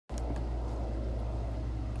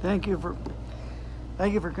Thank you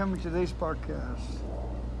for coming to today's podcast.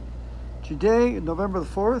 Today, November the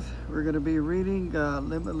 4th, we're going to be reading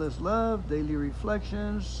Limitless Love, Daily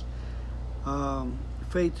Reflections,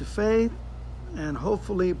 Faith to Faith, and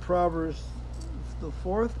hopefully Proverbs the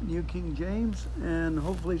 4th, New King James, and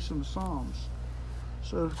hopefully some Psalms.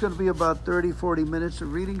 So it's going to be about 30-40 minutes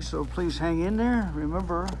of reading, so please hang in there.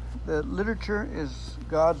 Remember that literature is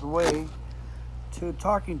God's way to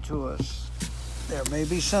talking to us. There may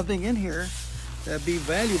be something in here that be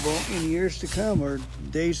valuable in years to come or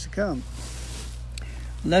days to come.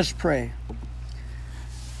 Let's pray.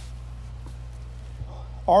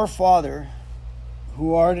 Our Father,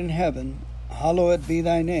 who art in heaven, hallowed be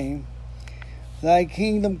thy name. Thy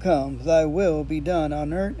kingdom come, thy will be done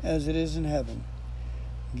on earth as it is in heaven.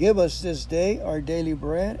 Give us this day our daily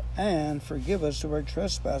bread, and forgive us of our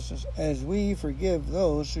trespasses, as we forgive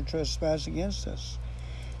those who trespass against us.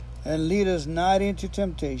 And lead us not into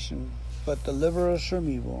temptation, but deliver us from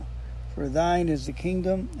evil. For thine is the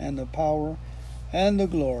kingdom, and the power, and the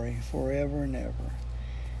glory, forever and ever.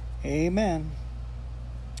 Amen.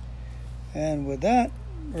 And with that,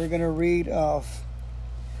 we're going to read off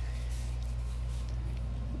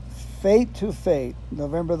Faith to Faith,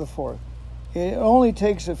 November the 4th. It only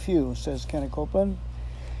takes a few, says Kenneth Copeland.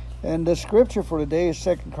 And the scripture for today is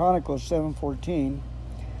 2 Chronicles 7:14.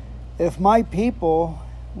 If my people,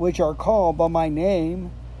 which are called by my name,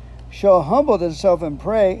 shall humble themselves and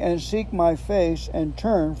pray and seek my face and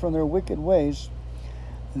turn from their wicked ways,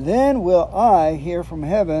 then will I hear from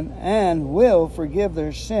heaven and will forgive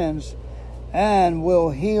their sins and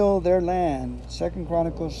will heal their land. 2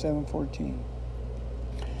 Chronicles 7:14.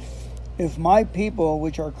 If my people,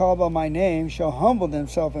 which are called by my name, shall humble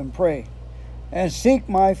themselves and pray and seek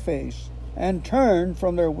my face and turn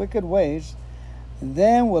from their wicked ways,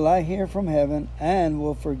 then will I hear from heaven and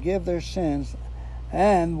will forgive their sins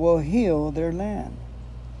and will heal their land.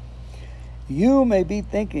 You may be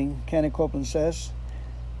thinking, Kenneth Copeland says,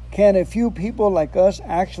 can a few people like us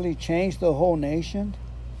actually change the whole nation?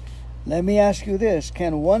 Let me ask you this.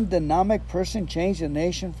 Can one dynamic person change the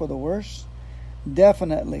nation for the worse?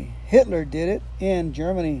 Definitely. Hitler did it in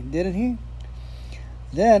Germany, didn't he?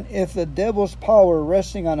 Then, if the devil's power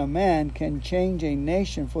resting on a man can change a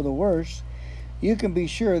nation for the worse, you can be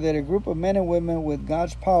sure that a group of men and women with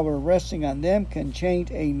God's power resting on them can change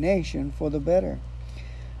a nation for the better.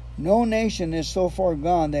 No nation is so far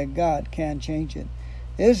gone that God can't change it.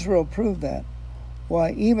 Israel proved that.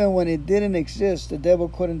 Why, even when it didn't exist, the devil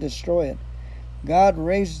couldn't destroy it. God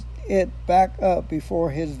raised it back up before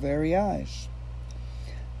his very eyes.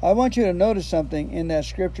 I want you to notice something in that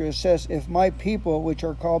scripture. It says, if my people, which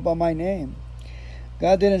are called by my name.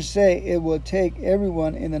 God didn't say it will take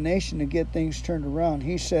everyone in the nation to get things turned around.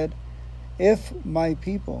 He said, if my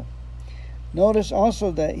people. Notice also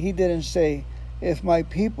that he didn't say, if my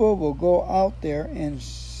people will go out there and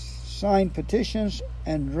sign petitions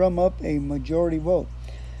and drum up a majority vote.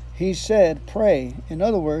 He said, pray. In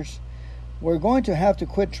other words, we're going to have to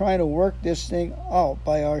quit trying to work this thing out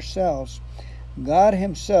by ourselves. God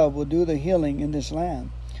himself will do the healing in this land.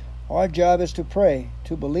 Our job is to pray,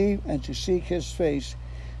 to believe, and to seek his face.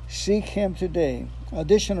 Seek him today.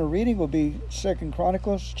 Additional reading will be 2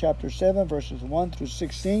 Chronicles chapter 7, verses 1 through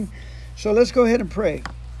 16. So let's go ahead and pray.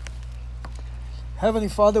 Heavenly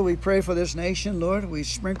Father, we pray for this nation, Lord. We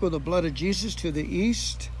sprinkle the blood of Jesus to the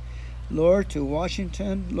east, Lord, to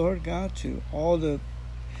Washington, Lord God, to all the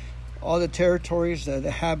territories that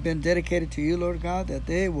have been dedicated to you, Lord God, that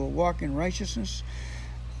they will walk in righteousness.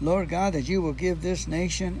 Lord God, that you will give this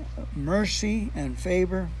nation mercy and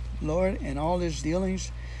favor, Lord, in all its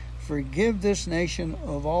dealings. Forgive this nation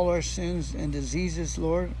of all our sins and diseases,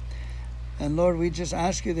 Lord. And Lord, we just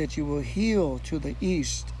ask you that you will heal to the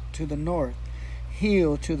east, to the north,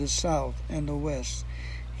 heal to the south and the west.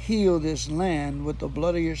 Heal this land with the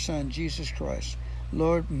blood of your Son, Jesus Christ.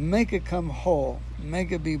 Lord, make it come whole.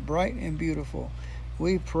 Make it be bright and beautiful.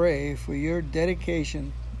 We pray for your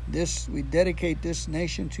dedication. We dedicate this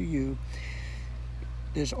nation to you.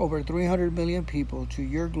 There's over 300 million people to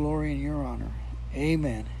your glory and your honor.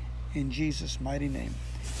 Amen. In Jesus' mighty name.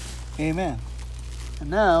 Amen. And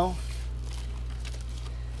now,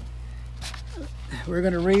 we're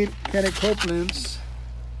going to read Kenneth Copeland's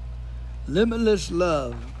Limitless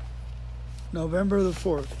Love, November the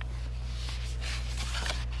 4th.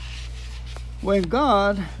 When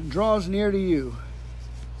God draws near to you,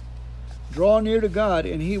 draw near to God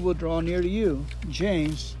and he will draw near to you.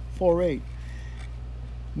 James 4:8,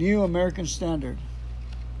 New American Standard.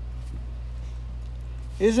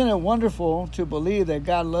 Isn't it wonderful to believe that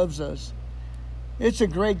God loves us It's a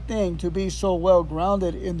great thing to be so well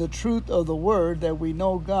grounded in the truth of the Word that we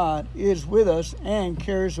know God is with us and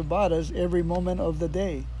cares about us every moment of the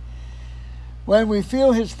day. When we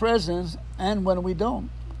feel His presence and when we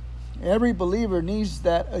don't. Every believer needs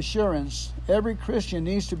that assurance. Every Christian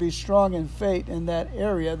needs to be strong in faith in that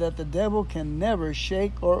area that the devil can never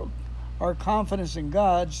shake or our confidence in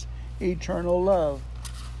God's eternal love.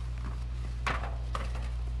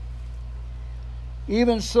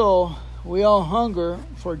 Even so, we all hunger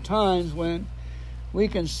for times when we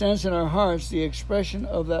can sense in our hearts the expression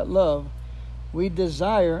of that love. We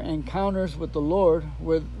desire encounters with the Lord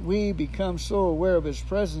where we become so aware of His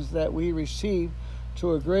presence that we receive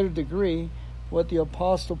to a greater degree what the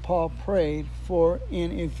Apostle Paul prayed for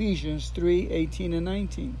in Ephesians 3:18 and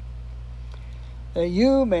 19. That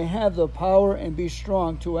you may have the power and be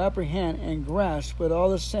strong to apprehend and grasp with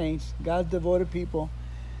all the saints, God's devoted people,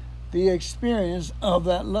 the experience of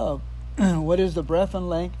that love. What is the breadth and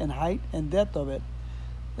length and height and depth of it?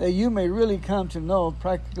 That you may really come to know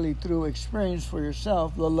practically through experience for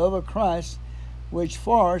yourself the love of Christ, which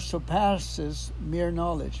far surpasses mere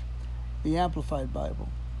knowledge. The Amplified Bible.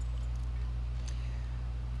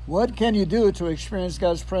 What can you do to experience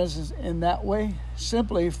God's presence in that way?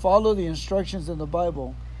 Simply follow the instructions in the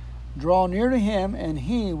Bible. Draw near to Him and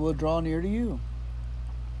He will draw near to you.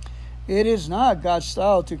 It is not God's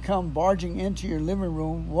style to come barging into your living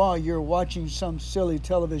room while you're watching some silly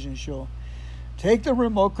television show. Take the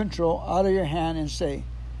remote control out of your hand and say,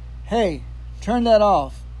 "Hey, turn that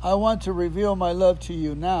off. I want to reveal my love to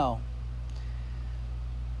you now."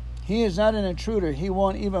 He is not an intruder. He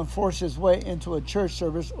won't even force His way into a church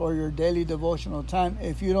service or your daily devotional time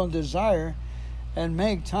if you don't desire and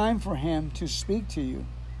make time for Him to speak to you.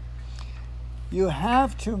 You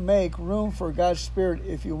have to make room for God's Spirit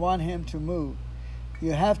if you want Him to move.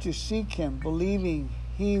 You have to seek Him, believing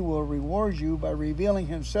He will reward you by revealing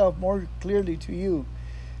Himself more clearly to you.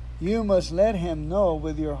 You must let Him know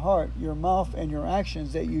with your heart, your mouth, and your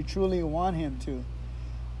actions that you truly want Him to.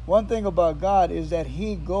 One thing about God is that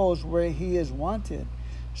He goes where He is wanted.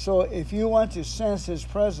 So if you want to sense His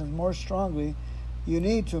presence more strongly, you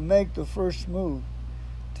need to make the first move.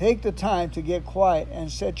 Take the time to get quiet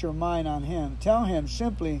and set your mind on Him. Tell Him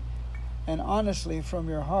simply and honestly from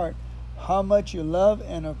your heart how much you love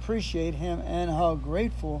and appreciate Him and how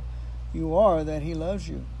grateful you are that He loves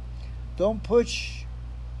you. Don't push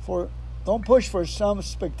for some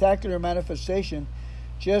spectacular manifestation.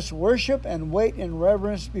 Just worship and wait in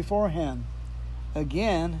reverence before Him.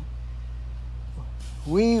 Again,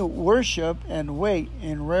 we worship and wait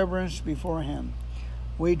in reverence before Him.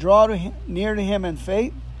 We draw near to Him in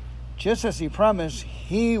faith. Just as He promised,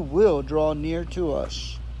 He will draw near to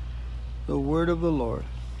us. The word of the Lord.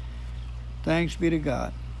 Thanks be to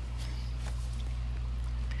God.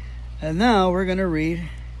 And now we're going to read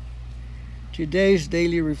today's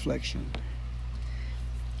daily reflection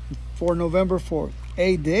for November 4th.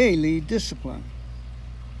 A daily discipline.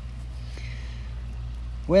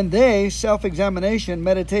 When they, self-examination,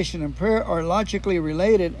 meditation, and prayer, are logically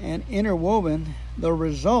related and interwoven, the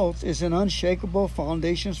result is an unshakable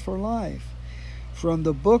foundations for life. From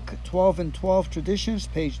the book 12 and 12 Traditions,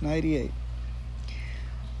 page 98.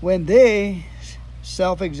 When they,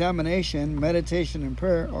 self-examination, meditation, and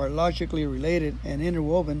prayer, are logically related and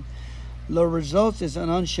interwoven, the result is an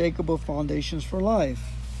unshakable foundations for life.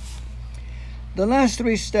 The last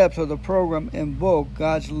 3 steps of the program invoke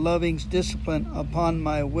God's loving discipline upon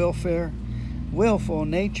my willful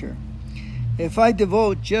nature. If I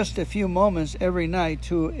devote just a few moments every night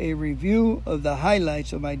to a review of the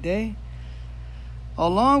highlights of my day,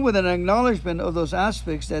 along with an acknowledgement of those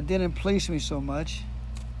aspects that didn't please me so much,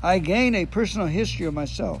 I gain a personal history of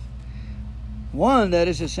myself, one that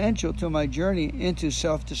is essential to my journey into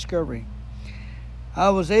self-discovery. I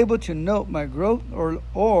was able to note my growth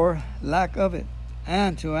or lack of it,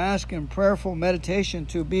 and to ask in prayerful meditation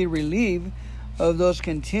to be relieved of those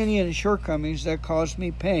continuing shortcomings that caused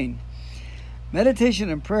me pain. Meditation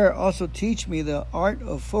and prayer also teach me the art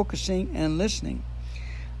of focusing and listening.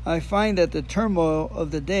 I find that the turmoil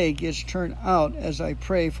of the day gets turned out as I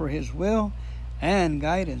pray for His will and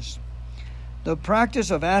guidance. The practice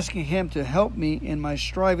of asking Him to help me in my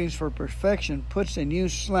strivings for perfection puts a new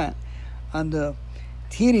slant on the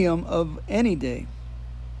tedium of any day,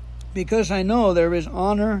 because I know there is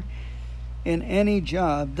honor in any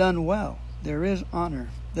job done well. There is honor.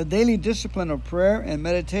 The daily discipline of prayer and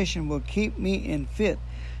meditation will keep me in fit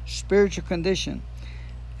spiritual condition,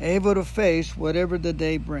 able to face whatever the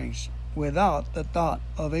day brings without the thought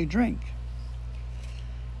of a drink.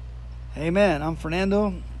 Amen. I'm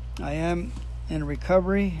Fernando. I am in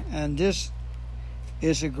recovery, and this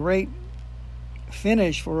is a great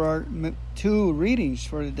finish for our 2 readings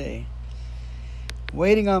for today.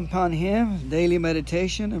 Waiting upon Him, daily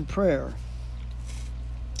meditation and prayer.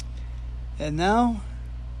 And now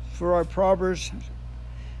for our Proverbs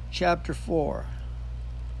chapter 4.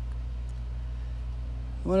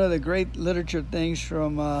 One of the great literature things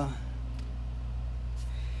from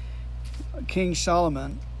King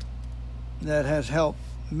Solomon that has helped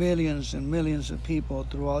millions and millions of people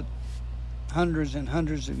throughout hundreds and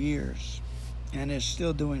hundreds of years, and is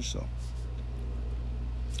still doing so.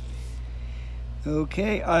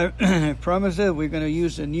 Okay, I promised that we're going to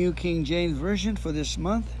use the New King James Version for this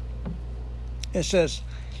month. It says,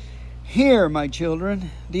 "Hear, my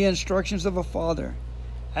children, the instructions of a father,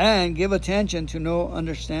 and give attention to no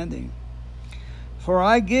understanding. For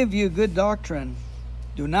I give you good doctrine.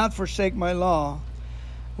 Do not forsake my law.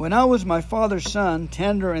 When I was my father's son,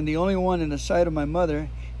 tender and the only one in the sight of my mother,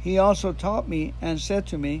 he also taught me and said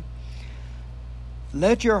to me,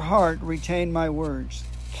 let your heart retain my words.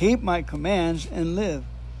 Keep my commands and live.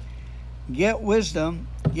 Get wisdom,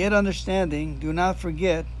 get understanding. Do not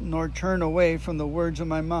forget, nor turn away from the words of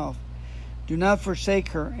my mouth. Do not forsake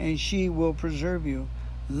her, and she will preserve you.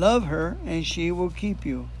 Love her, and she will keep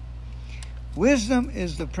you. Wisdom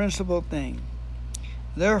is the principal thing.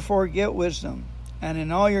 Therefore get wisdom, and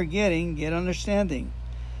in all your getting, get understanding.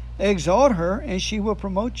 Exalt her, and she will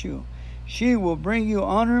promote you. She will bring you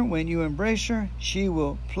honor when you embrace her. She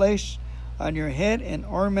will place on your head an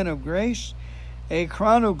ornament of grace. A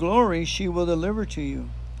crown of glory she will deliver to you.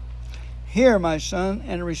 Hear, my son,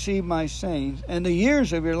 and receive my sayings, and the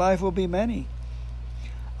years of your life will be many.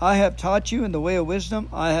 I have taught you in the way of wisdom.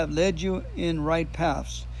 I have led you in right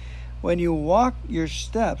paths. When you walk, your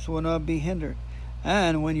steps will not be hindered,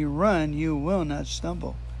 and when you run, you will not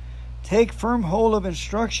stumble. Take firm hold of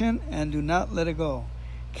instruction, and do not let it go.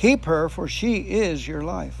 Keep her, for she is your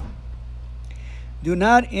life. Do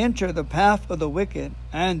not enter the path of the wicked,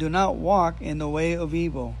 and do not walk in the way of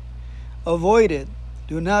evil. Avoid it.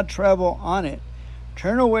 Do not travel on it.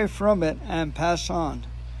 Turn away from it and pass on.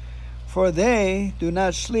 For they do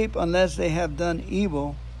not sleep unless they have done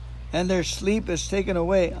evil, and their sleep is taken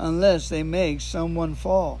away unless they make someone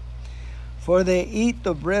fall. For they eat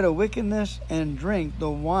the bread of wickedness and drink the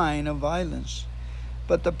wine of violence.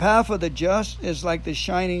 But the path of the just is like the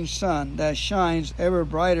shining sun that shines ever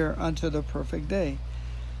brighter unto the perfect day.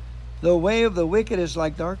 The way of the wicked is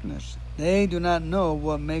like darkness. They do not know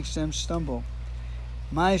what makes them stumble.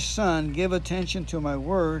 My son, give attention to my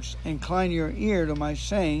words. Incline your ear to my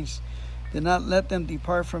sayings. Do not let them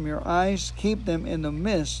depart from your eyes. Keep them in the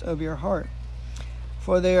midst of your heart.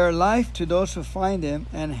 For they are life to those who find them,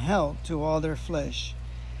 and health to all their flesh.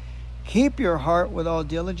 Keep your heart with all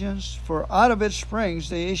diligence, for out of it springs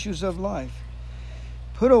the issues of life.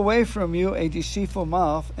 Put away from you a deceitful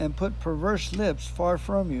mouth, and put perverse lips far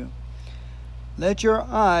from you. Let your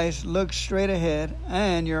eyes look straight ahead,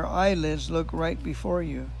 and your eyelids look right before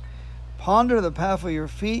you. Ponder the path of your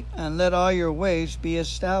feet, and let all your ways be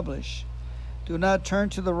established. Do not turn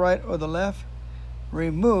to the right or the left.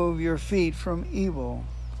 Remove your feet from evil.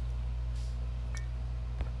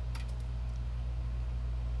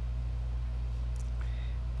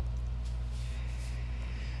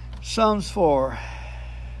 Psalms 4,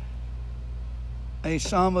 a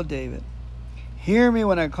Psalm of David. Hear me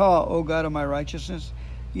when I call, O God of my righteousness.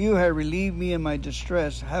 You have relieved me in my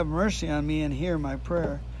distress. Have mercy on me and hear my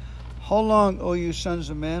prayer. How long, O you sons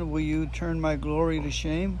of men, will you turn my glory to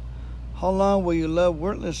shame? How long will you love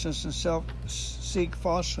worthlessness and seek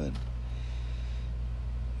falsehood?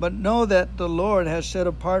 But know that the Lord has set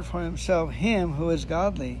apart for himself him who is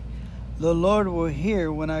godly. The Lord will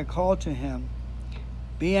hear when I call to him.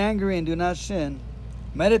 Be angry and do not sin.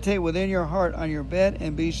 Meditate within your heart on your bed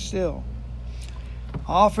and be still.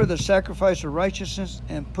 Offer the sacrifice of righteousness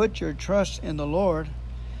and put your trust in the Lord.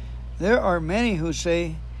 There are many who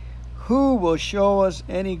say, who will show us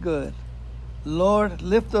any good? Lord,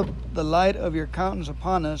 lift up the light of your countenance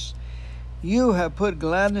upon us. You have put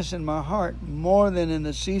gladness in my heart more than in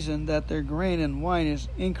the season that their grain and wine is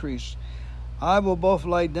increased. I will both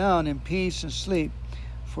lie down in peace and sleep.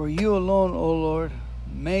 For you alone, O Lord,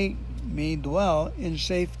 make me dwell in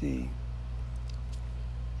safety.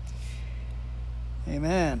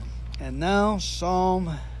 Amen. And now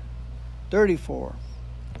Psalm 34.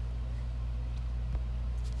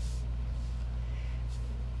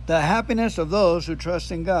 The happiness of those who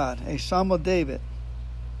trust in God. A Psalm of David.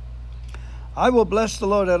 I will bless the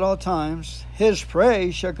Lord at all times. His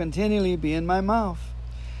praise shall continually be in my mouth.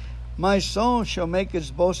 My soul shall make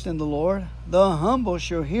its boast in the Lord. The humble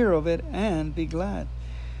shall hear of it and be glad.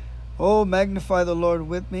 Oh, magnify the Lord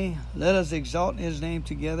with me. Let us exalt his name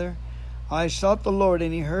together. I sought the Lord,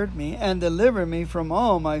 and he heard me, and delivered me from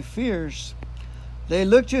all my fears. They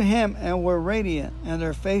looked to him and were radiant, and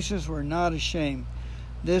their faces were not ashamed.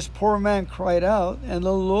 This poor man cried out, and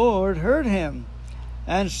the Lord heard him,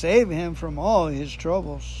 and saved him from all his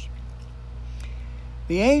troubles.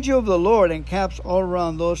 The angel of the Lord encamps all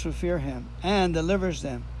around those who fear him, and delivers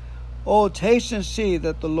them. O taste and see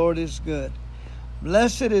that the Lord is good.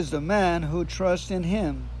 Blessed is the man who trusts in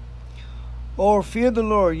him. O fear the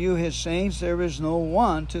Lord, you his saints. There is no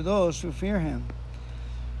want to those who fear him.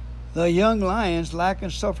 The young lions lack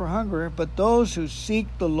and suffer hunger, but those who seek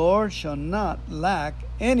the Lord shall not lack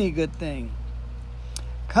any good thing.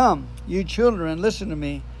 Come, you children, listen to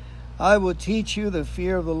me. I will teach you the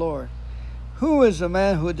fear of the Lord. Who is the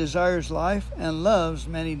man who desires life and loves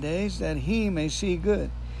many days, that he may see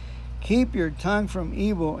good? Keep your tongue from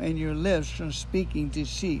evil and your lips from speaking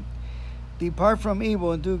deceit. Depart from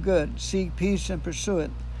evil and do good. Seek peace and pursue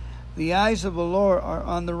it. The eyes of the Lord are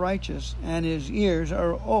on the righteous, and his ears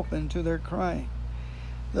are open to their cry.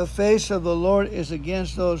 The face of the Lord is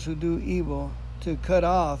against those who do evil, to cut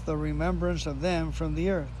off the remembrance of them from the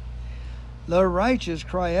earth. The righteous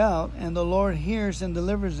cry out, and the Lord hears and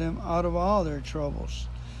delivers them out of all their troubles.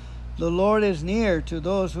 The Lord is near to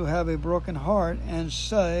those who have a broken heart, and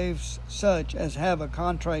saves such as have a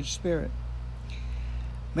contrite spirit.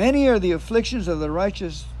 Many are the afflictions of the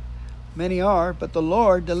righteous, many are, but the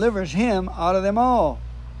Lord delivers him out of them all.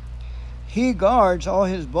 He guards all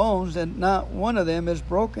his bones, and not one of them is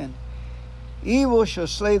broken. Evil shall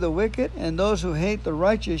slay the wicked, and those who hate the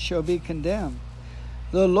righteous shall be condemned.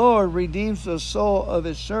 The Lord redeems the soul of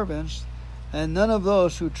his servants, and none of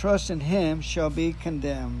those who trust in him shall be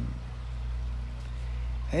condemned.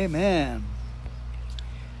 Amen.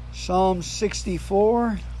 Psalm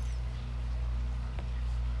 64.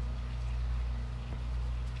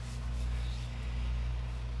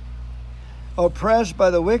 Oppressed by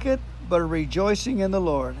the wicked, but rejoicing in the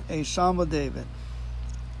Lord. A Psalm of David.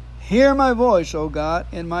 Hear my voice, O God,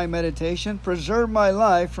 in my meditation. Preserve my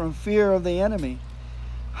life from fear of the enemy.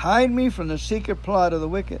 Hide me from the secret plot of the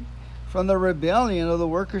wicked, from the rebellion of the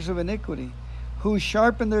workers of iniquity, who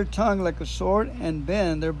sharpen their tongue like a sword and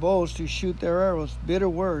bend their bows to shoot their arrows, bitter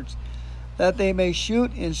words, that they may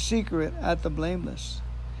shoot in secret at the blameless.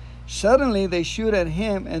 Suddenly they shoot at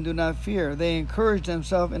him and do not fear. They encourage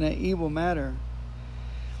themselves in an evil matter.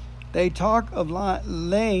 They talk of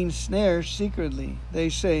laying snares secretly. They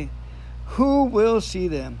say, who will see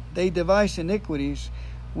them? They devise iniquities.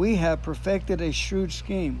 We have perfected a shrewd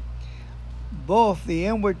scheme. Both the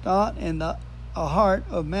inward thought and the heart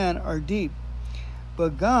of man are deep.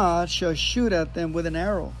 But God shall shoot at them with an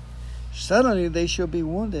arrow. Suddenly they shall be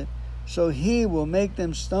wounded. So he will make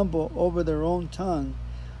them stumble over their own tongue.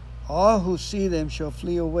 All who see them shall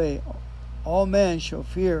flee away. All men shall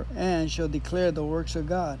fear and shall declare the works of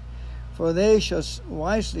God. For they shall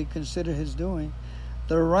wisely consider his doing.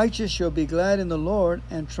 The righteous shall be glad in the Lord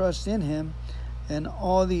and trust in him, and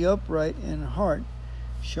all the upright in heart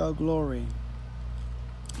shall glory.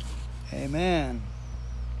 Amen.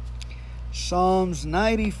 Psalms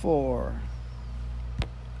 94.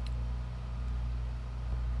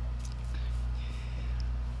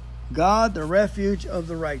 God, the refuge of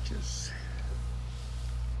the righteous.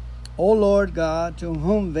 O Lord God, to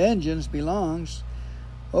whom vengeance belongs,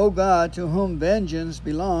 O God, to whom vengeance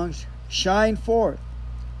belongs, shine forth.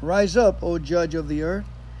 Rise up, O judge of the earth.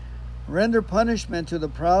 Render punishment to the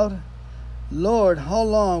proud. Lord, how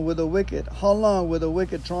long will the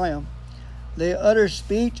wicked triumph? They utter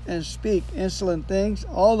speech and speak insolent things.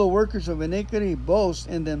 All the workers of iniquity boast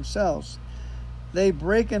in themselves. They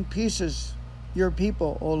break in pieces your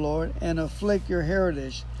people, O Lord, and afflict your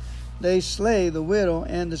heritage. They slay the widow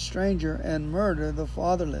and the stranger, and murder the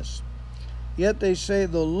fatherless. Yet they say,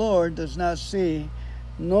 the Lord does not see,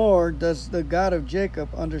 nor does the God of Jacob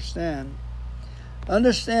understand.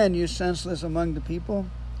 Understand, you senseless among the people,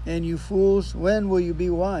 and you fools, when will you be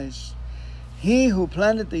wise? He who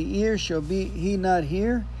planted the ear, shall he not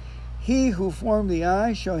hear? He who formed the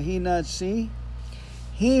eye, shall he not see?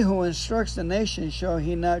 He who instructs the nation, shall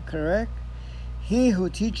he not correct? He who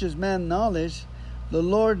teaches man knowledge, the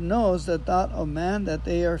Lord knows the thought of man, that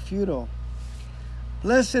they are futile.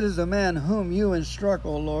 Blessed is the man whom you instruct,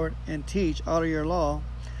 O Lord, and teach out of your law,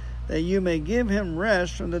 that you may give him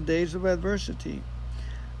rest from the days of adversity,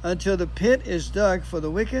 until the pit is dug for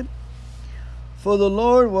the wicked. For the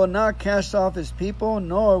Lord will not cast off his people,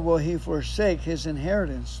 nor will he forsake his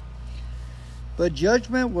inheritance. But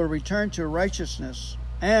judgment will return to righteousness,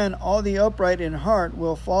 and all the upright in heart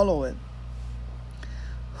will follow it.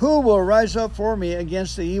 Who will rise up for me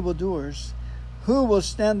against the evildoers? Who will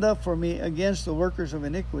stand up for me against the workers of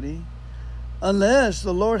iniquity? Unless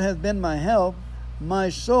the Lord had been my help, my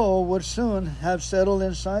soul would soon have settled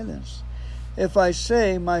in silence. If I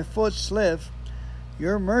say my foot slips,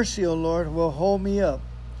 your mercy, O Lord, will hold me up.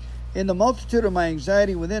 In the multitude of my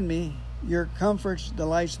anxiety within me, your comforts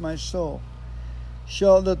delights my soul.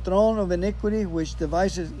 Shall the throne of iniquity, which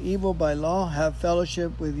devises evil by law, have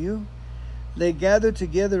fellowship with you? They gather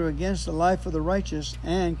together against the life of the righteous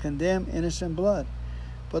and condemn innocent blood.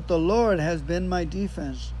 But the Lord has been my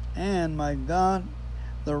defense, and my God,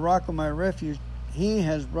 the rock of my refuge. He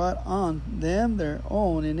has brought on them their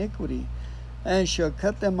own iniquity, and shall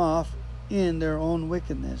cut them off in their own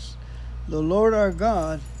wickedness. The Lord our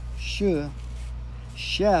God shall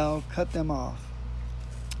cut them off.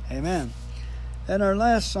 Amen. And our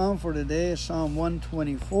last psalm for today is Psalm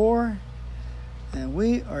 124. And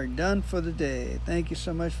we are done for the day. Thank you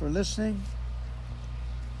so much for listening.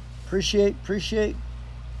 Appreciate.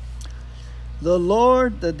 The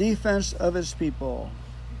Lord, the defense of his people.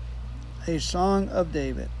 A song of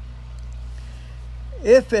David.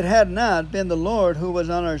 If it had not been the Lord who was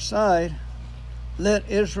on our side, let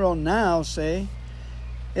Israel now say,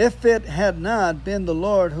 if it had not been the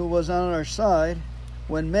Lord who was on our side,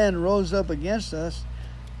 when men rose up against us,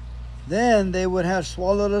 then they would have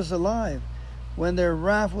swallowed us alive, when their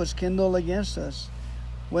wrath was kindled against us,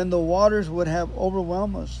 when the waters would have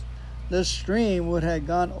overwhelmed us, the stream would have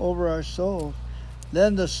gone over our souls,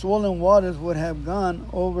 then the swollen waters would have gone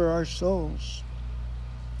over our souls.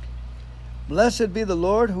 Blessed be the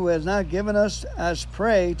Lord, who has not given us as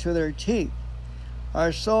prey to their teeth.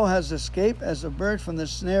 Our soul has escaped as a bird from the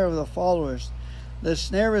snare of the followers. The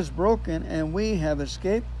snare is broken, and we have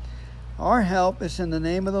escaped. Our help is in the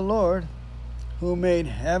name of the Lord, who made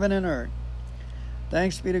heaven and earth.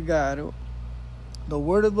 Thanks be to God, the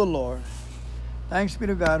word of the Lord. Thanks be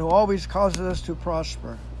to God, who always causes us to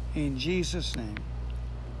prosper. In Jesus' name.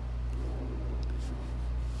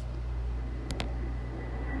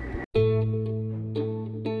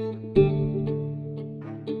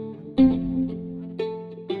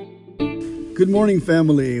 Good morning,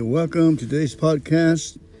 family. Welcome to today's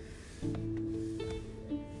podcast.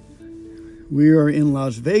 We are in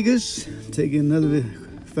Las Vegas, taking another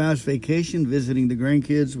fast vacation, visiting the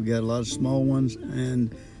grandkids. We got a lot of small ones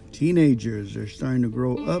and teenagers. They're starting to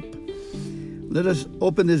grow up. Let us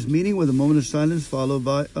open this meeting with a moment of silence, followed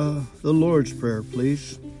by the Lord's Prayer,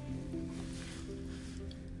 please.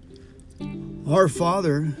 Our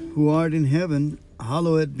Father, who art in heaven,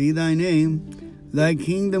 hallowed be thy name. Thy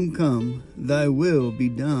kingdom come, thy will be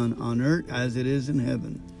done on earth as it is in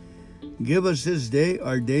heaven. Give us this day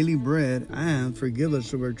our daily bread, and forgive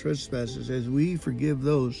us of our trespasses, as we forgive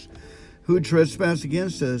those who trespass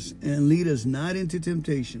against us. And lead us not into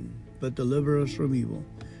temptation, but deliver us from evil.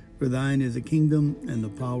 For thine is the kingdom, and the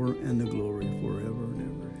power, and the glory, forever and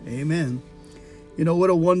ever. Amen. You know, what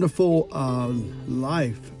a wonderful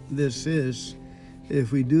life this is.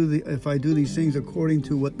 If I do these things according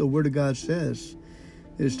to what the Word of God says,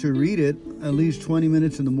 is to read it at least 20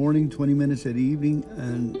 minutes in the morning, 20 minutes at evening,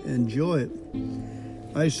 and enjoy it.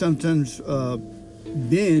 I sometimes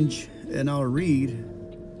binge, and I'll read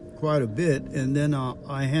quite a bit, and then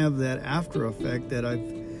I have that after effect that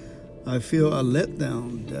I feel a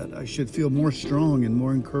letdown, that I should feel more strong and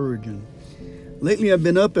more encouraging. Lately, I've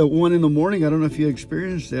been up at 1 in the morning. I don't know if you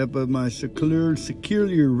experienced that, but my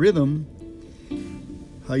circadian rhythm,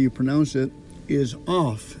 how you pronounce it, is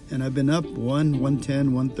off, and I've been up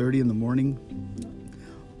 1:10, 1:30 in the morning,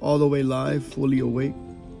 all the way live, fully awake.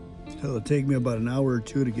 So it'll take me about an hour or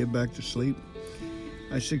two to get back to sleep.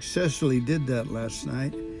 I successfully did that last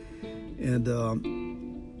night, and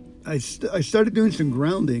I started doing some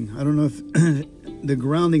grounding. I don't know if the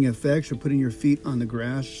grounding effects of putting your feet on the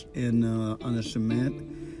grass and on the cement,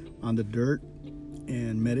 on the dirt,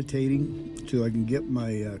 and meditating so I can get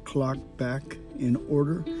my clock back in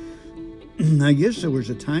order. I guess there was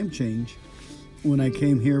a time change when I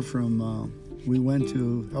came here from, we went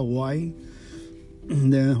to Hawaii.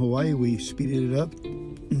 And then in Hawaii, we speeded it up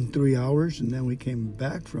in 3 hours, and then we came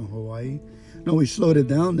back from Hawaii. No, we slowed it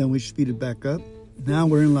down, then we speeded back up. Now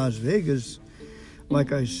we're in Las Vegas,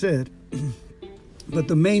 like I said. But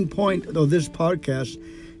the main point of this podcast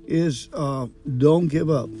is don't give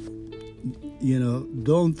up. You know,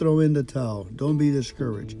 don't throw in the towel. Don't be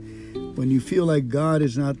discouraged. When you feel like God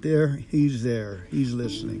is not there, He's there. He's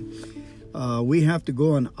listening. We have to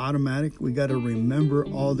go on automatic. We got to remember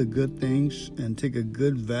all the good things and take a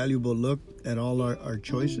good, valuable look at all our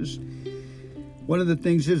choices. One of the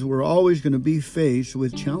things is we're always going to be faced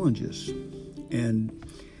with challenges. And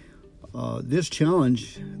this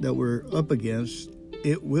challenge that we're up against,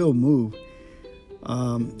 it will move.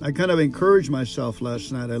 I kind of encouraged myself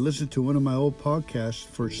last night. I listened to one of my old podcasts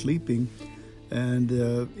for sleeping, and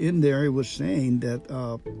in there it was saying that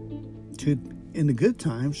in the good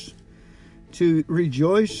times, to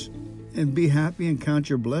rejoice and be happy and count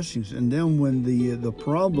your blessings. And then when the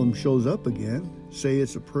problem shows up again, say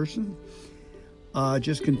it's a person,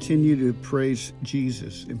 just continue to praise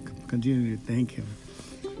Jesus and continue to thank him.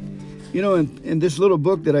 You know, in this little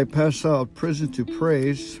book that I pass out, Prison to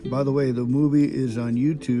Praise, by the way, the movie is on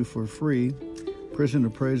YouTube for free, Prison to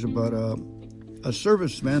Praise, about a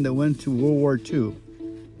serviceman that went to World War II.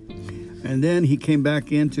 And then he came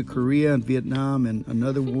back into Korea and Vietnam and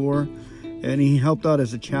another war, and he helped out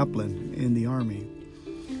as a chaplain in the Army.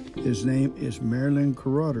 His name is Marilyn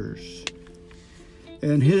Carothers.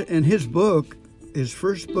 And his book, his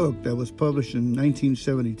first book that was published in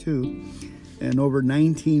 1972, and over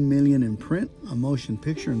 19 million in print, a motion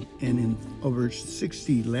picture, and in over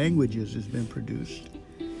 60 languages has been produced.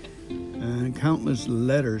 And countless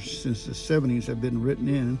letters since the 70s have been written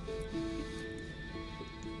in.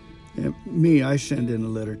 And I send in a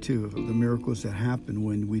letter too of the miracles that happen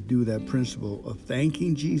when we do that principle of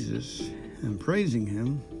thanking Jesus and praising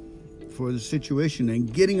him for the situation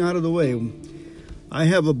and getting out of the way. I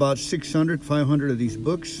have about 500 of these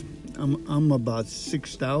books. I'm about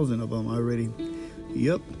 6,000 of them already.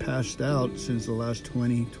 Passed out since the last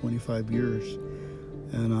 25 years.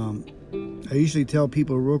 And I usually tell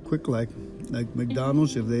people real quick, like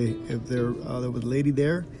McDonald's, if there was a lady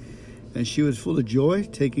there, and she was full of joy,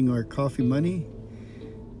 taking our coffee money,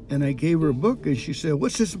 and I gave her a book, and she said,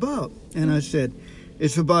 "What's this about?" And I said,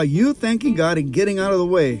 "It's about you thanking God and getting out of the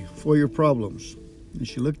way for your problems." And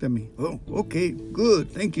she looked at me. "Oh, okay, good,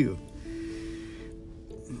 thank you."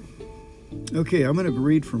 Okay, I'm going to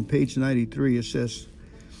read from page 93. It says,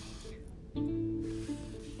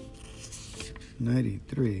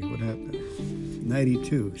 93, what happened?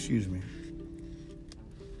 92, excuse me.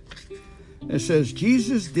 It says,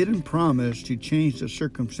 Jesus didn't promise to change the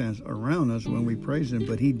circumstance around us when we praise him,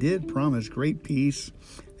 but he did promise great peace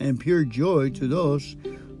and pure joy to those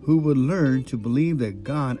who would learn to believe that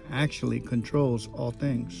God actually controls all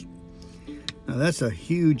things. Now that's a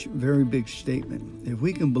huge, very big statement. If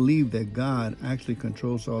we can believe that God actually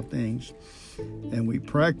controls all things, and we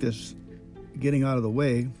practice getting out of the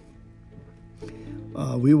way,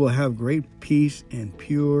 we will have great peace and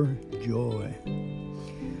pure joy.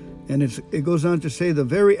 And it goes on to say, the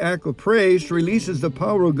very act of praise releases the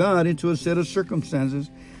power of God into a set of circumstances,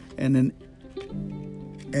 and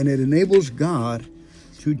it enables God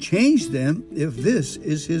to change them if this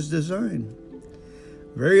is his design.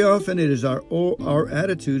 Very often it is our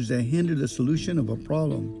attitudes that hinder the solution of a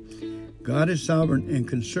problem. God is sovereign and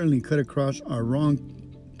can certainly cut across our wrong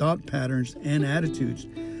thought patterns and attitudes,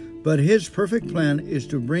 but his perfect plan is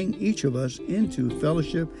to bring each of us into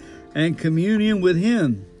fellowship and communion with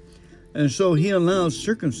him. And so he allows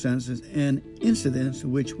circumstances and incidents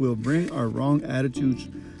which will bring our wrong attitudes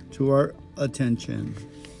to our attention.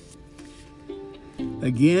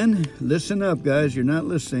 Again, listen up, guys. You're not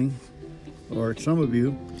listening, or some of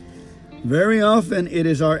you. Very often it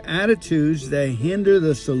is our attitudes that hinder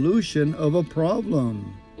the solution of a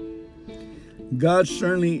problem. God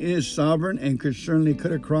certainly is sovereign and could certainly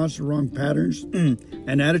cut across the wrong patterns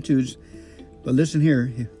and attitudes. But listen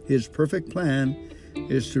here, his perfect plan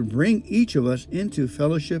is to bring each of us into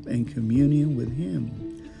fellowship and communion with him.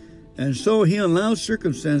 And so he allows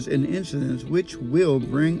circumstances and incidents which will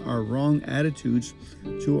bring our wrong attitudes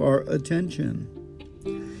to our attention.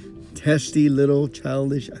 Testy little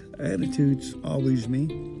childish attitudes, always me.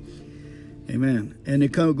 Amen. And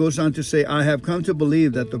it goes on to say, I have come to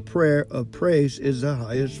believe that the prayer of praise is the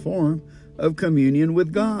highest form of communion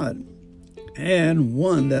with God, and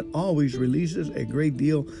one that always releases a great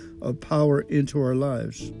deal of power into our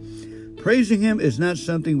lives. Praising him is not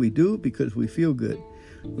something we do because we feel good.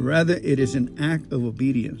 Rather, it is an act of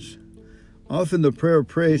obedience. Often the prayer of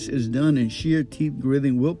praise is done in sheer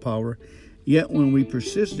teeth-gritting willpower, yet when we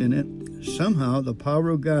persist in it, somehow the power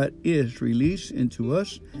of God is released into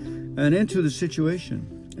us and into the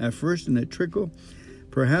situation. At first in a trickle,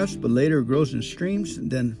 perhaps, but later it grows in streams,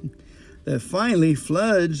 then that finally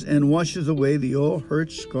floods and washes away the old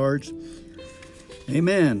hurts, scars.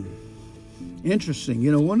 Amen. Interesting.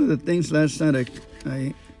 You know, one of the things last night,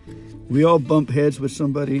 we all bump heads with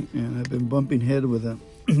somebody, and I've been bumping head with a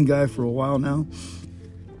guy for a while now.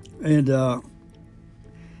 And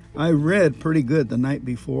I read pretty good the night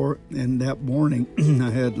before, and that morning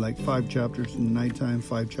I had like 5 chapters in the nighttime,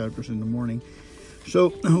 5 chapters in the morning. So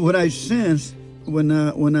what I sensed when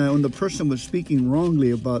the person was speaking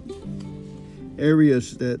wrongly about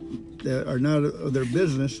areas that are not of their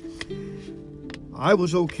business, I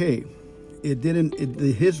was okay.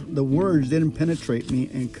 The words didn't penetrate me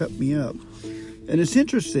and cut me up. And it's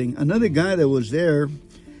interesting. Another guy that was there,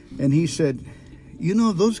 and he said,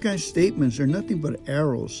 those guys' statements are nothing but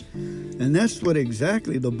arrows. And that's what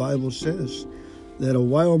exactly the Bible says, that a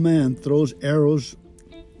wild man throws arrows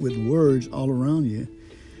with words all around you.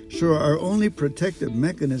 So our only protective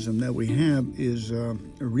mechanism that we have is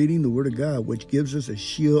reading the Word of God, which gives us a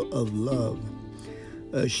shield of love.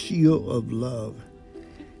 A shield of love.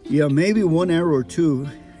 Yeah, maybe one arrow or two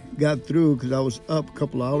got through because I was up a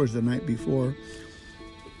couple hours the night before.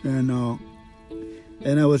 And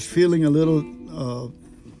I was feeling a little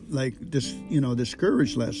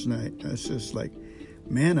discouraged last night. I was just like,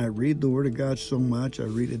 man, I read the Word of God so much. I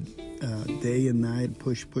read it day and night,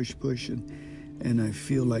 push, and I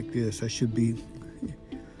feel like this. I should be.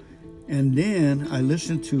 And then I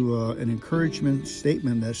listened to an encouragement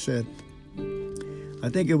statement that said, I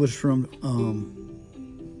think it was from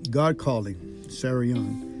God Calling, Sarah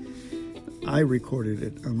Young. I recorded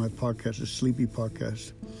it on my podcast, the Sleepy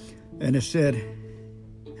Podcast. And it said,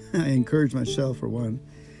 I encouraged myself for one.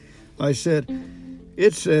 It said,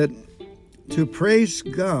 to praise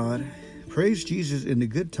God, praise Jesus in the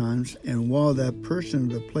good times, and while that person,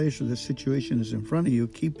 the place, or the situation is in front of you,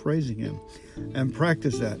 keep praising Him and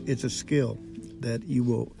practice that. It's a skill that you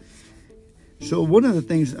will. So one of the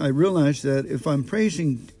things I realized that if I'm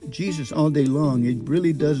praising Jesus all day long, it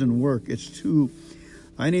really doesn't work.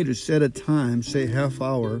 I need to set a time, say half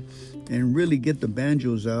hour, and really get the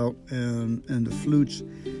banjos out and the flutes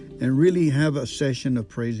and really have a session of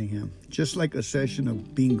praising Him. Just like a session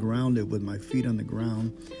of being grounded with my feet on the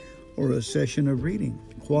ground, or a session of reading,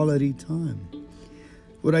 quality time.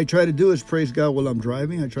 What I try to do is praise God while I'm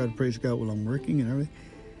driving. I try to praise God while I'm working and everything.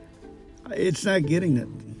 It's not getting it,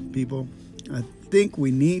 people. I think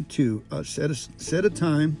we need to set a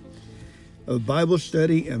time of Bible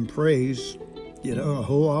study and praise, a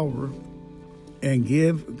whole hour, and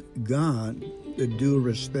give God the due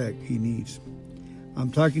respect He needs.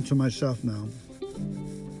 I'm talking to myself now.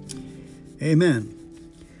 Amen.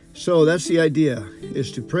 So that's the idea,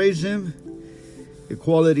 is to praise Him, the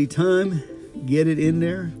quality time, get it in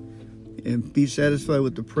there, and be satisfied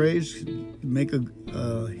with the praise, make a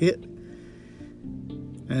hit.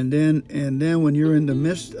 And then when you're in the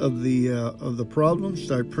midst of the problem,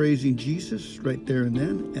 start praising Jesus right there and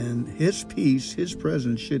then, and His peace, His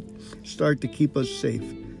presence should start to keep us safe.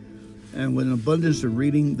 And with an abundance of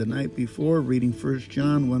reading the night before, reading 1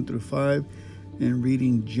 John 1 through 5, and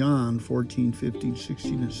reading John 14, 15,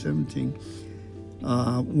 16, and 17,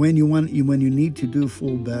 when you need to do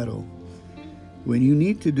full battle. When you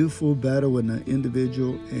need to do full battle with an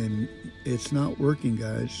individual and it's not working,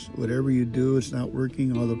 guys, whatever you do, it's not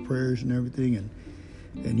working, all the prayers and everything,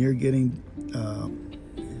 and you're getting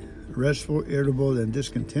restful, irritable, and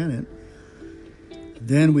discontented,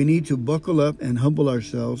 then we need to buckle up and humble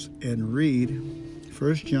ourselves and read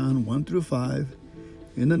 1 John 1 through 5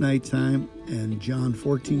 in the nighttime, and John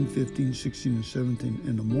 14, 15, 16, and 17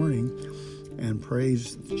 in the morning, and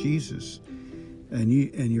praise Jesus. And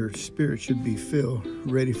your spirit should be filled,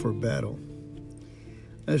 ready for battle.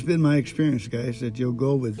 That's been my experience, guys, that you'll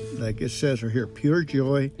go with, like it says right here, pure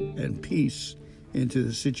joy and peace into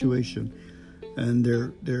the situation. And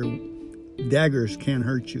their daggers can't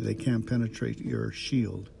hurt you. They can't penetrate your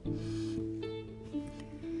shield.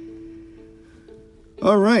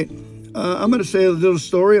 All right. I'm going to say a little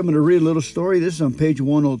story. I'm going to read a little story. This is on page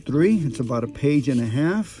 103. It's about a page and a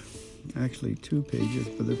half. Actually, 2 pages,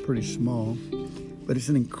 but they're pretty small. But it's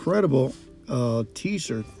an incredible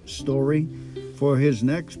teaser story for his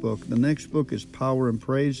next book. The next book is Power and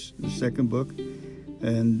Praise, the second book.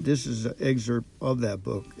 And this is an excerpt of that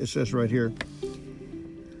book. It says right here,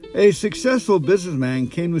 a successful businessman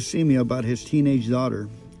came to see me about his teenage daughter.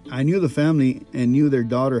 I knew the family and knew their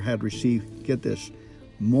daughter had received, get this,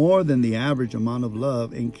 more than the average amount of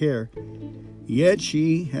love and care. Yet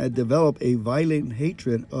she had developed a violent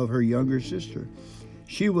hatred of her younger sister.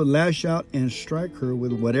 She would lash out and strike her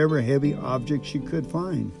with whatever heavy object she could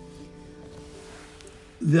find.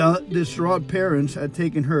 The distraught parents had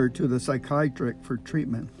taken her to the psychiatric for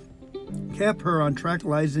treatment, kept her on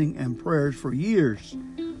tranquilizing and prayers for years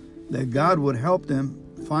that God would help them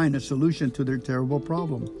find a solution to their terrible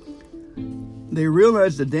problem. They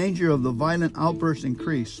realized the danger of the violent outbursts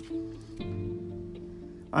increased.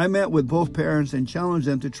 I met with both parents and challenged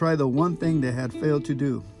them to try the one thing they had failed to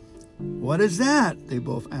do. What is that? They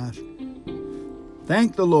both asked.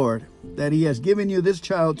 Thank the Lord that He has given you this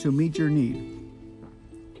child to meet your need.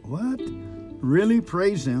 What? Really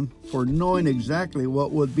praise Him for knowing exactly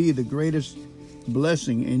what would be the greatest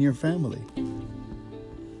blessing in your family.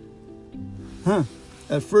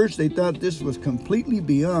 At first, they thought this was completely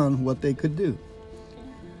beyond what they could do.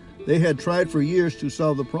 They had tried for years to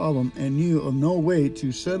solve the problem and knew of no way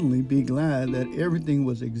to suddenly be glad that everything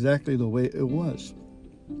was exactly the way it was.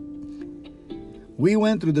 We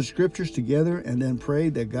went through the scriptures together and then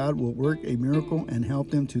prayed that God will work a miracle and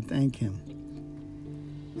help them to thank Him.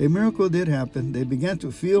 A miracle did happen. They began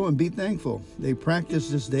to feel and be thankful. They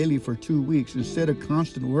practiced this daily for 2 weeks. Instead of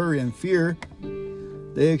constant worry and fear,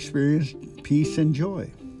 they experienced peace and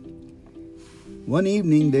joy. One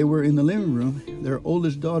evening, they were in the living room. Their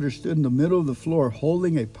oldest daughter stood in the middle of the floor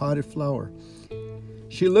holding a potted flower.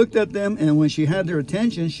 She looked at them, and when she had their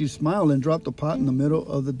attention, she smiled and dropped the pot in the middle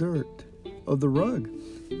of the rug.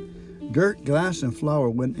 Dirt, glass, and flour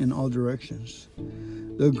went in all directions.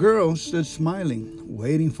 The girls stood smiling,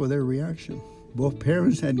 waiting for their reaction. Both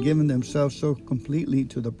parents had given themselves so completely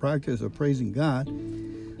to the practice of praising God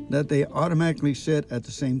that they automatically said at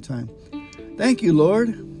the same time, "Thank you,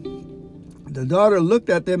 Lord." The daughter looked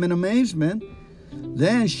at them in amazement.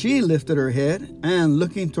 Then she lifted her head and,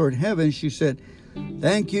 looking toward heaven, she said,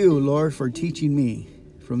 "Thank you, Lord, for teaching me."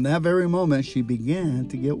 From that very moment, she began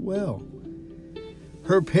to get well.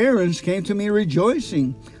 Her parents came to me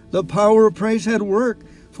rejoicing. The power of praise had worked.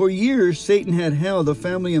 For years, Satan had held the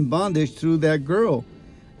family in bondage through that girl.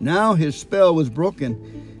 Now his spell was broken.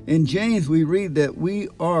 In James, we read that we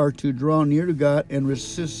are to draw near to God and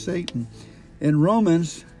resist Satan. In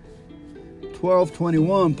Romans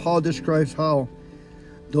 12:21, Paul describes how,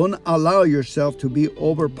 "Don't allow yourself to be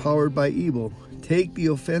overpowered by evil. Take the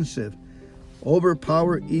offensive.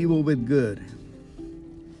 Overpower evil with good."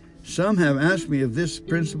 Some have asked me if this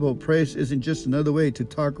principle of praise isn't just another way to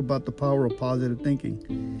talk about the power of positive thinking.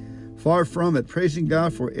 Far from it. Praising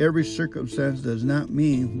God for every circumstance does not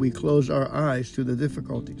mean we close our eyes to the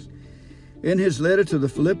difficulties. In his letter to the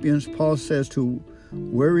Philippians, Paul says to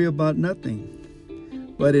worry about nothing,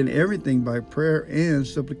 but in everything by prayer and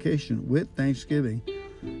supplication with thanksgiving.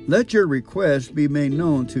 Let your requests be made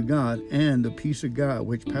known to God, and the peace of God,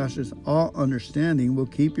 which passes all understanding, will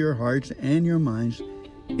keep your hearts and your minds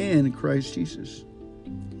in Christ Jesus.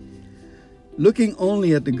 Looking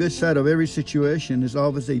only at the good side of every situation is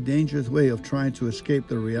always a dangerous way of trying to escape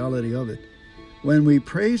the reality of it. When we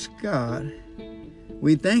praise God,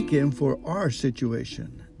 we thank Him for our situation,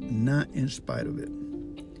 not in spite of it.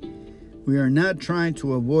 We are not trying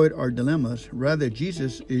to avoid our dilemmas. Rather,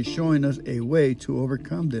 Jesus is showing us a way to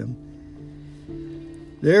overcome them.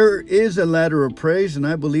 There is a ladder of praise, and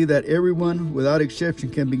I believe that everyone, without exception,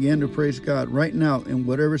 can begin to praise God right now in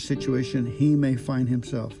whatever situation he may find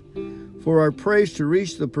himself. For our praise to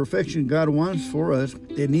reach the perfection God wants for us,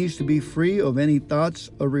 it needs to be free of any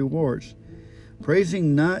thoughts of rewards.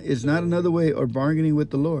 Praising is not another way of bargaining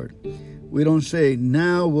with the Lord. We don't say,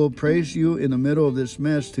 "Now we'll praise you in the middle of this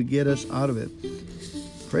mess to get us out of it."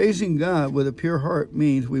 Praising God with a pure heart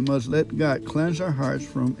means we must let God cleanse our hearts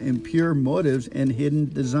from impure motives and hidden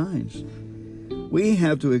designs. We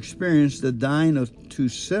have to experience the dying to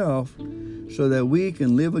self so that we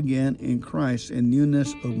can live again in Christ in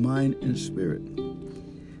newness of mind and spirit.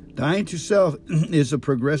 Dying to self is a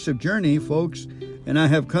progressive journey, folks, and I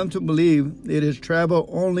have come to believe it is traveled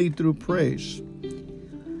only through praise.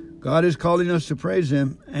 God is calling us to praise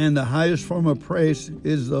Him, and the highest form of praise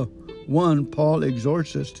is the one Paul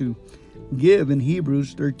exhorts us to give in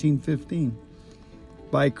Hebrews 13:15.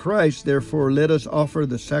 By Christ, therefore, let us offer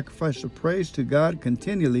the sacrifice of praise to God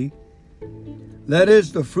continually. That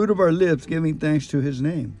is the fruit of our lips, giving thanks to His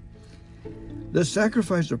name. The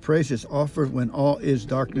sacrifice of praise is offered when all is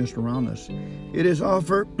darkness around us. It is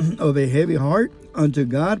offered of a heavy heart unto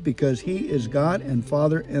God because He is God and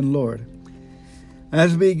Father and Lord.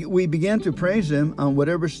 As we begin to praise Him on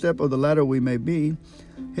whatever step of the ladder we may be,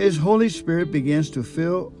 His Holy Spirit begins to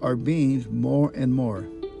fill our beings more and more.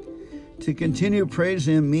 To continue to praise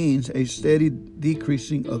Him means a steady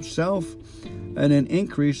decreasing of self and an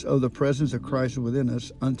increase of the presence of Christ within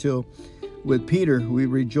us until, with Peter, we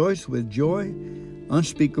rejoice with joy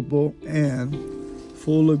unspeakable and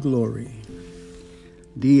full of glory.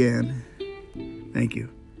 Deanne, thank you.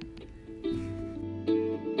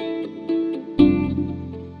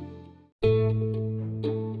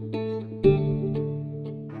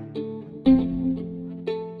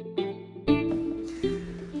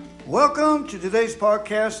 Welcome to today's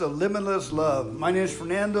podcast of Limitless Love. My name is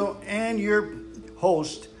Fernando and your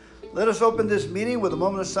host. Let us open this meeting with a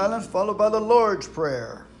moment of silence followed by the Lord's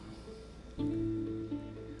Prayer.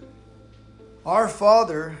 Our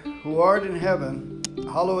Father, who art in heaven,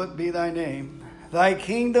 hallowed be thy name. Thy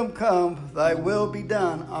kingdom come, thy will be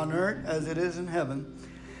done on earth as it is in heaven.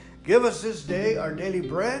 Give us this day our daily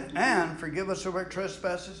bread, and forgive us of our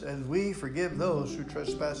trespasses as we forgive those who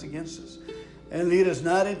trespass against us. And lead us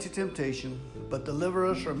not into temptation, but deliver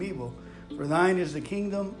us from evil. For thine is the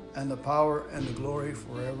kingdom and the power and the glory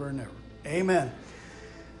forever and ever. Amen.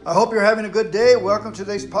 I hope you're having a good day. Welcome to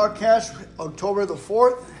today's podcast, October the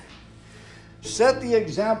 4th. Set the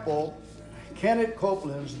example. Kenneth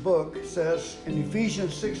Copeland's book says in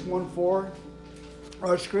Ephesians 6:1-4,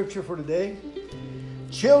 our scripture for today,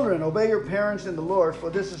 children, obey your parents in the Lord, for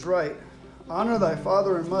this is right. Honor thy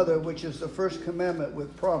father and mother, which is the first commandment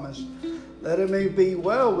with promise, that it may be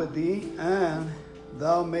well with thee, and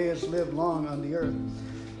thou mayest live long on the earth.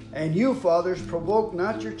 And you, fathers, provoke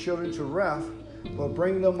not your children to wrath, but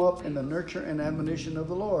bring them up in the nurture and admonition of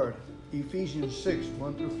the Lord. Ephesians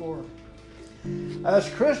 6:1-4. As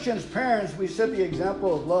Christians, parents, we set the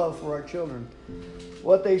example of love for our children.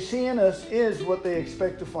 What they see in us is what they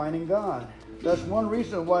expect to find in God. That's one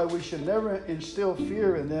reason why we should never instill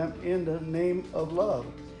fear in them in the name of love.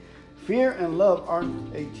 Fear and love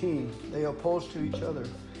aren't a team. They oppose to each other.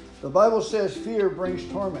 The Bible says fear brings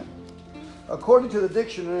torment. According to the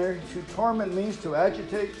dictionary, to torment means to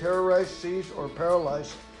agitate, terrorize, seize, or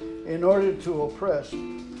paralyze in order to oppress.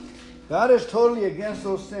 God is totally against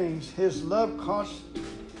those things. His love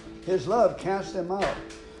casts them out.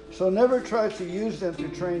 So never try to use them to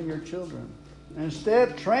train your children.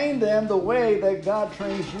 Instead, train them the way that God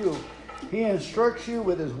trains you. He instructs you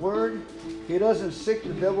with His word. He doesn't sick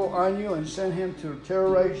the devil on you and send him to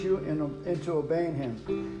terrorize you into obeying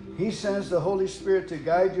Him. He sends the Holy Spirit to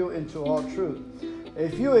guide you into all truth.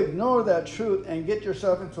 If you ignore that truth and get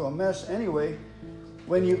yourself into a mess anyway,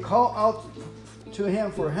 when you call out to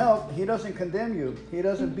Him for help, He doesn't condemn you. He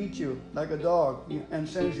doesn't beat you like a dog and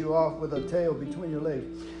sends you off with a tail between your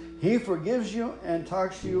legs. He forgives you and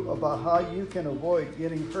talks to you about how you can avoid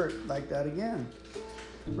getting hurt like that again.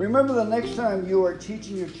 Remember, the next time you are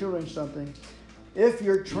teaching your children something, if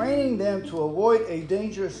you're training them to avoid a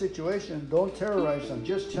dangerous situation, don't terrorize them.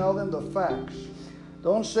 Just tell them the facts.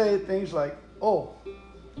 Don't say things like, oh,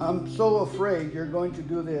 I'm so afraid you're going to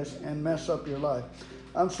do this and mess up your life.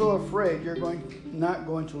 I'm so afraid you're not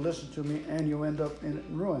going to listen to me and you end up in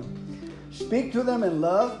ruin. Speak to them in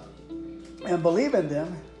love and believe in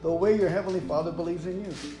them the way your Heavenly Father believes in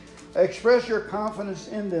you. Express your confidence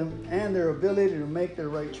in them and their ability to make the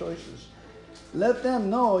right choices. Let them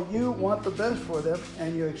know you want the best for them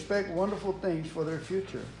and you expect wonderful things for their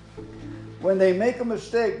future. When they make a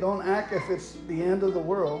mistake, don't act if it's the end of the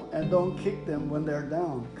world, and don't kick them when they're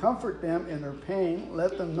down. Comfort them in their pain.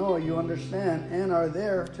 Let them know you understand and are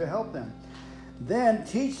there to help them. Then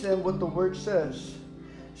teach them what the Word says.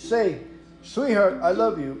 Say, sweetheart, I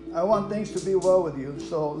love you. I want things to be well with you.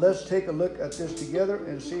 So let's take a look at this together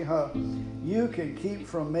and see how you can keep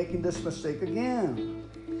from making this mistake again.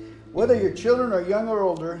 Whether your children are young or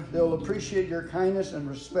older, they'll appreciate your kindness and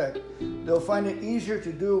respect. They'll find it easier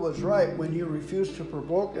to do what's right when you refuse to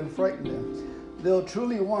provoke and frighten them. They'll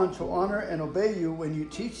truly want to honor and obey you when you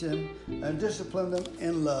teach them and discipline them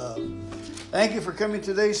in love. Thank you for coming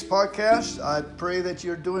to today's podcast. I pray that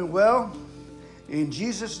you're doing well. In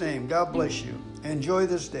Jesus' name, God bless you. Enjoy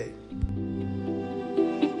this day.